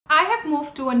I have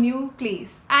moved to a new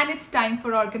place and it's time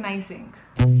for organizing.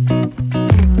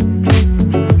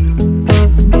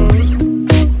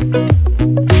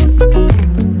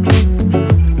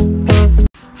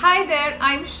 Hi there,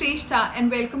 I'm Shrestha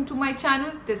and welcome to my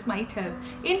channel This Might Help.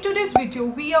 In today's video,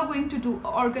 we are going to do an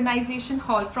organization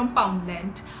haul from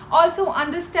Poundland. Also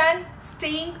understand,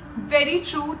 staying very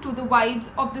true to the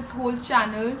vibes of this whole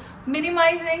channel,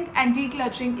 minimizing and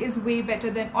decluttering is way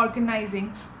better than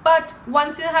organizing. But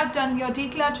once you have done your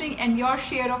decluttering and your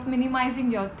share of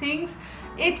minimizing your things,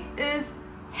 it is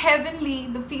heavenly,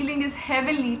 the feeling is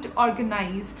heavenly to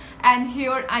organize. And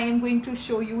here I am going to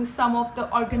show you some of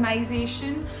the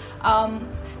organization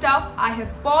stuff I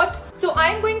have bought. So I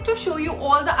am going to show you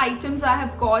all the items I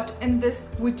have got in this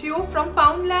video from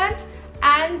Poundland.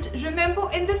 And remember,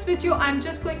 in this video I'm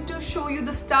just going to show you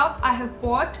the stuff I have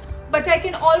bought, but I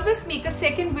can always make a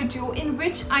second video in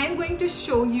which I am going to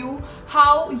show you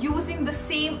how, using the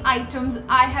same items,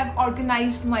 I have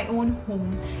organized my own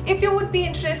home. If you would be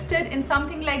interested in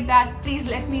something like that, please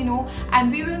let me know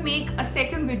and we will make a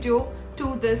second video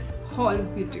to this haul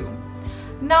video.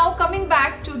 Now coming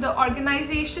back to the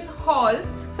organization haul,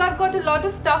 so I've got a lot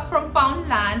of stuff from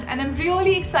Poundland and I'm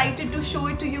really excited to show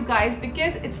it to you guys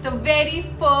because it's the very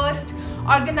first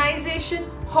organization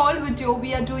haul video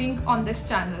we are doing on this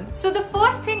channel. So the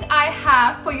first thing I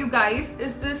have for you guys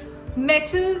is this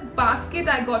metal basket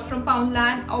I got from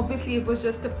Poundland. Obviously it was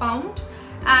just £1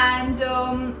 and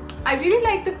I really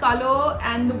like the color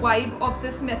and the vibe of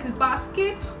this metal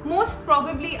basket. Most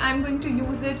probably I'm going to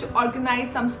use it to organize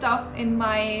some stuff in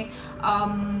my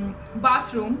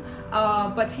bathroom,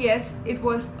 but yes, it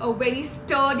was a very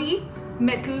sturdy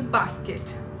metal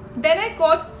basket. Then I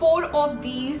got 4 of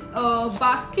these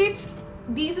baskets.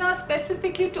 These are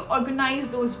specifically to organize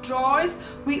those drawers.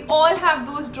 We all have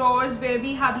those drawers where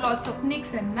we have lots of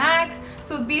nicks and knacks.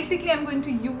 So basically I'm going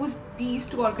to use these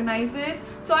to organize it.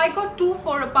 So I got 2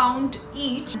 for £1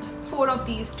 each. 4 of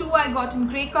these. 2 I got in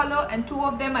grey color and 2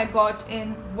 of them I got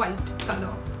in white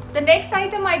color. The next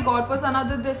item I got was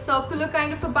another this circular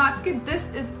kind of a basket. This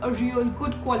is a real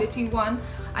good quality one.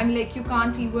 I'm like, you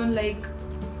can't even like,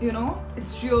 you know,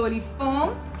 it's really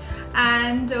firm.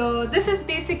 And this is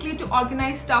basically to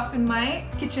organize stuff in my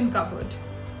kitchen cupboard.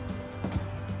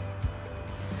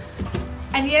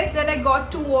 And yes, then I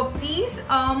got 2 of these.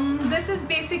 This is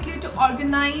basically to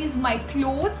organize my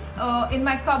clothes in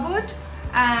my cupboard.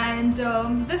 And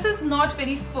this is not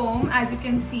very firm, as you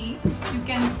can see. You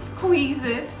can squeeze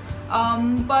it.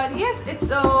 But yes,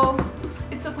 it's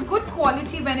of good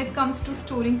quality when it comes to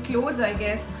storing clothes, I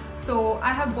guess. So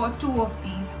I have bought 2 of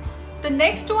these. The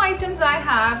next 2 items I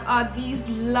have are these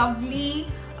lovely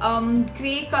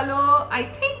grey color. I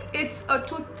think it's a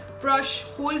toothbrush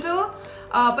holder,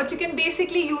 but you can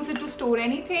basically use it to store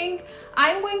anything.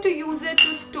 I'm going to use it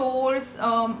to store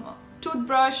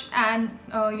toothbrush and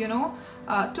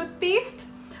toothpaste.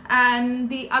 And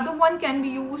the other one can be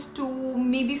used to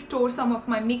maybe store some of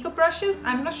my makeup brushes.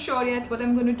 I'm not sure yet what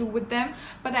I'm going to do with them,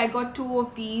 but I got 2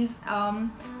 of these.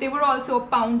 They were also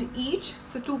 £1 each,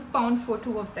 so £2 for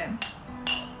 2 of them.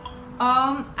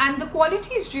 And the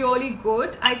quality is really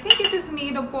good. I think it is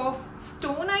made up of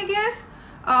stone, I guess.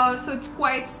 So it's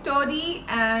quite sturdy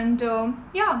and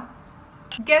yeah.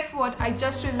 Guess what? I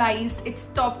just realized it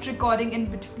stopped recording in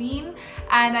between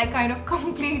and I kind of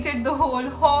completed the whole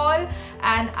haul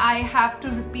and I have to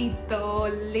repeat the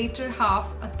later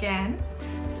half again.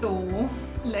 So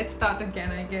let's start again,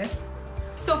 I guess.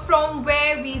 So from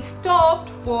where we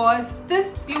stopped was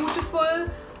this beautiful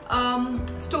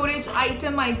storage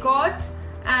item I got.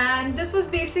 And this was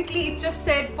basically, it just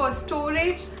said for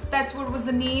storage, that's what was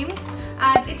the name.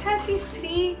 And it has these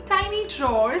 3 tiny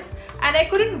drawers and I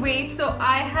couldn't wait, so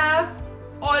I have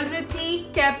already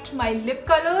kept my lip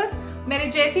colors. मैंने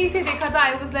जैसे ही इसे देखा था,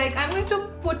 I was like, I'm going to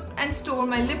put and store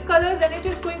my lip colors and it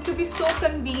is going to be so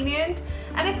convenient.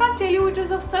 And I can't tell you, it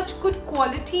is of such good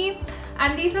quality.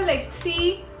 And these are like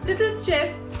 3 little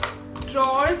chest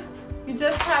drawers. You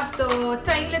just have the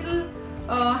tiny little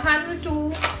handle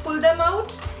to pull them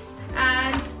out,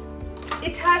 and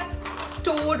it has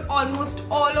stored almost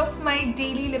all of my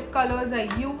daily lip colors I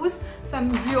use, so I'm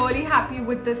really happy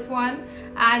with this one.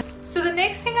 And so the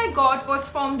next thing I got was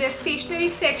from their stationery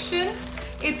section.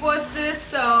 It was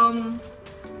this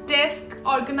desk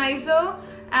organizer,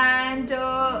 and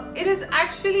it is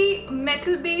actually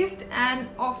metal based and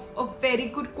of a very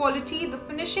good quality. The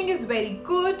finishing is very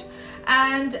good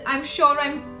and I'm sure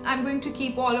I'm going to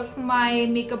keep all of my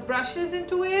makeup brushes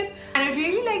into it, and I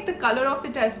really like the color of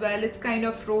it as well. It's kind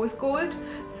of rose gold,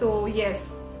 so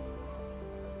yes.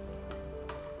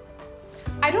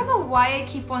 I don't know why I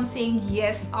keep on saying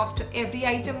yes after every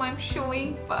item I'm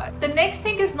showing, but the next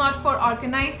thing is not for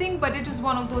organizing, but it is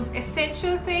one of those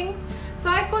essential things. So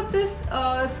I got this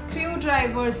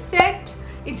screwdriver set.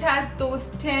 It has those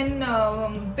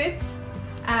 10 bits,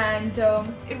 and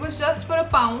it was just for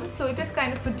 £1, so it is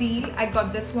kind of a deal. I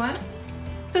got this one.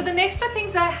 So the next two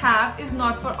things I have is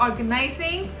not for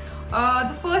organizing.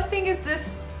 The first thing is this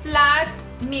flat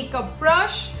makeup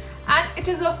brush, and it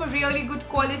is of a really good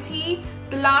quality.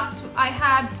 The last I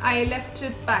had, I left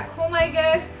it back home, I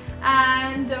guess,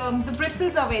 and the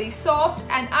bristles are very soft,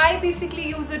 and I basically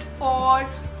use it for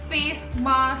face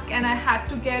mask, and I had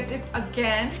to get it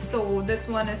again, so this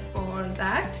one is for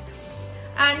that.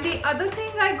 And the other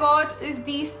thing I got is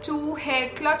these two hair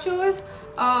clutchers.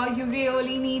 You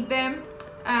really need them,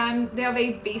 and they are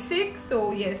very basic,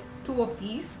 so yes, two of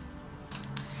these.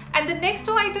 And the next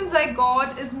two items I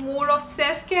got is more of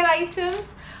self-care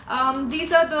items.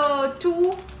 These are the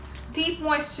two deep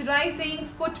moisturizing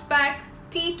foot pack,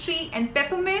 tea tree and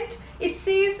peppermint. It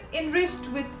says enriched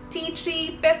with tea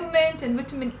tree, peppermint and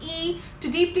vitamin E to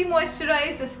deeply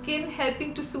moisturize the skin,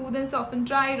 helping to soothe and soften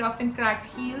dry, rough and cracked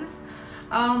heels.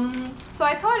 So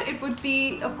I thought it would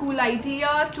be a cool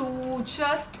idea to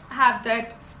just have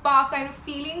that spa kind of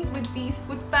feeling with these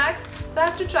foot packs. So I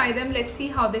have to try them. Let's see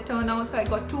how they turn out. So I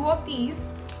got two of these.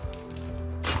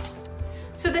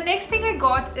 So the next thing I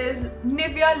got is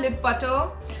Nivea lip butter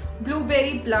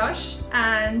blueberry blush,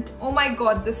 and oh my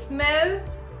god, the smell,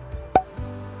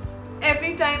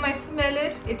 every time I smell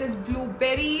it, it is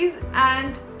blueberries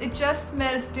and it just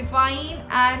smells divine.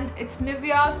 And it's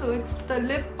Nivea, so it's the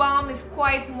lip balm is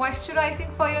quite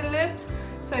moisturizing for your lips,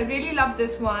 so I really love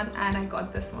this one and I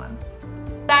got this one.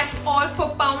 That's all for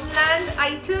Poundland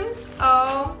items.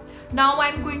 Now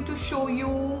I'm going to show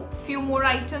you few more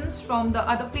items from the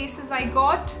other places I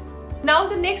got. Now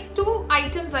the next two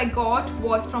items I got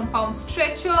was from Pound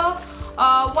Stretcher.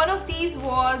 One of these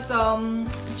was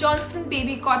Johnson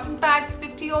baby cotton pads,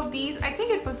 50 of these. I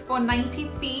think it was for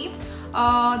 90p.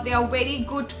 They are very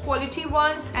good quality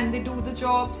ones and they do the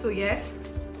job, so yes.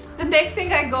 The next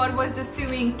thing I got was the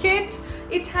sewing kit.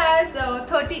 It has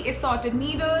 30 assorted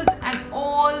needles and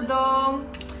all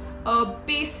the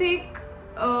basic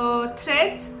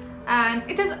threads, and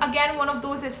it is again one of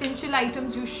those essential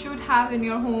items you should have in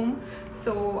your home.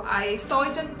 So I saw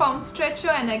it in Pound Stretcher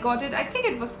and I got it. I think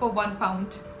it was for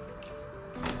 £1.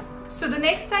 So the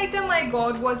next item I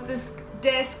got was this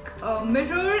desk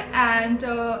mirror, and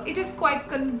it is quite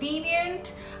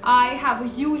convenient. I have a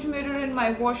huge mirror in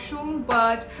my washroom,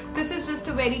 but this is just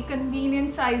a very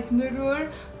convenient size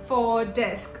mirror for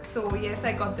desk. So yes,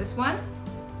 I got this one.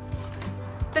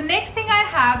 The next thing I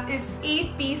have is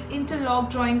 8-piece interlock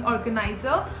drawing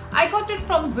organizer. I got it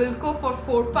from Wilko for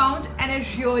 £4 and I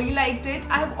really liked it.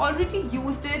 I have already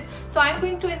used it, so I'm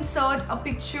going to insert a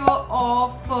picture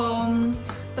of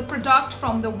the product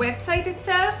from the website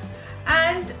itself.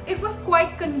 And it was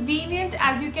quite convenient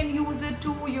as you can use it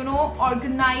to, you know,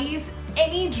 organize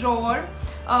any drawer,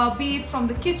 be it from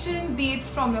the kitchen, be it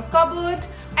from your cupboard.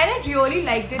 And I really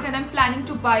liked it and I'm planning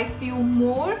to buy a few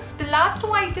more. The last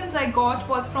two items I got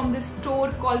was from this store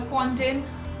called Poundland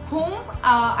Home.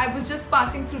 I was just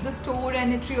passing through the store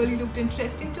and it really looked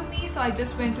interesting to me, so I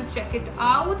just went to check it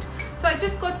out. So I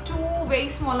just got two very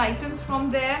small items from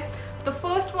there. The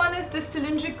first one is this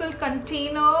cylindrical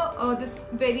container, this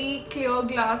very clear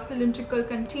glass cylindrical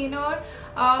container.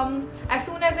 As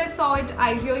soon as I saw it,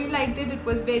 I really liked it. It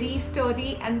was very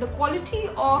sturdy and the quality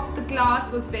of the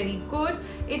glass was very good.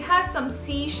 It has some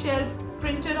seashells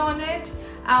printed on it,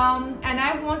 and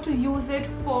I want to use it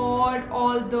for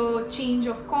all the change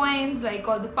of coins, like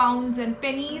all the pounds and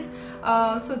pennies,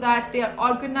 so that they are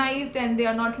organized and they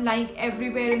are not lying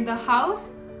everywhere in the house.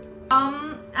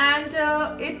 And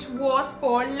it was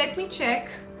for, let me check,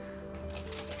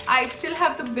 I still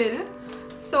have the bill.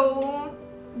 So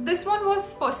this one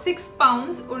was for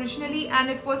 £6 originally and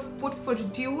it was put for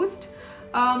reduced.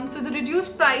 So the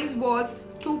reduced price was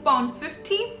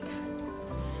 £2.50.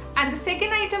 And the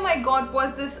second item I got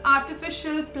was this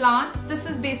artificial plant. This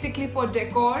is basically for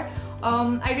decor.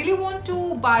 I really want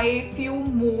to buy a few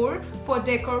more for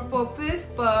decor purpose,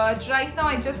 but right now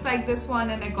I just like this one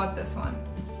and I got this one.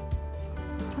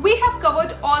 We have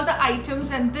covered all the items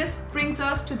and this brings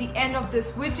us to the end of this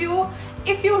video.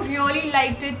 If you really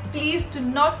liked it, please do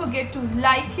not forget to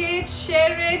like it,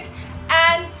 share it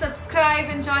and subscribe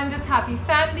and join this happy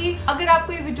family. अगर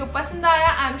आपको ये video पसंद आया,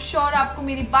 I'm sure आपको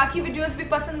मेरी बाकी videos भी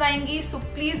पसंद आएंगी, so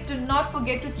please do not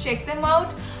forget to check them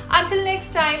out. Until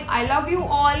next time, I love you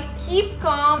all, keep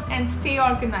calm and stay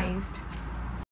organized.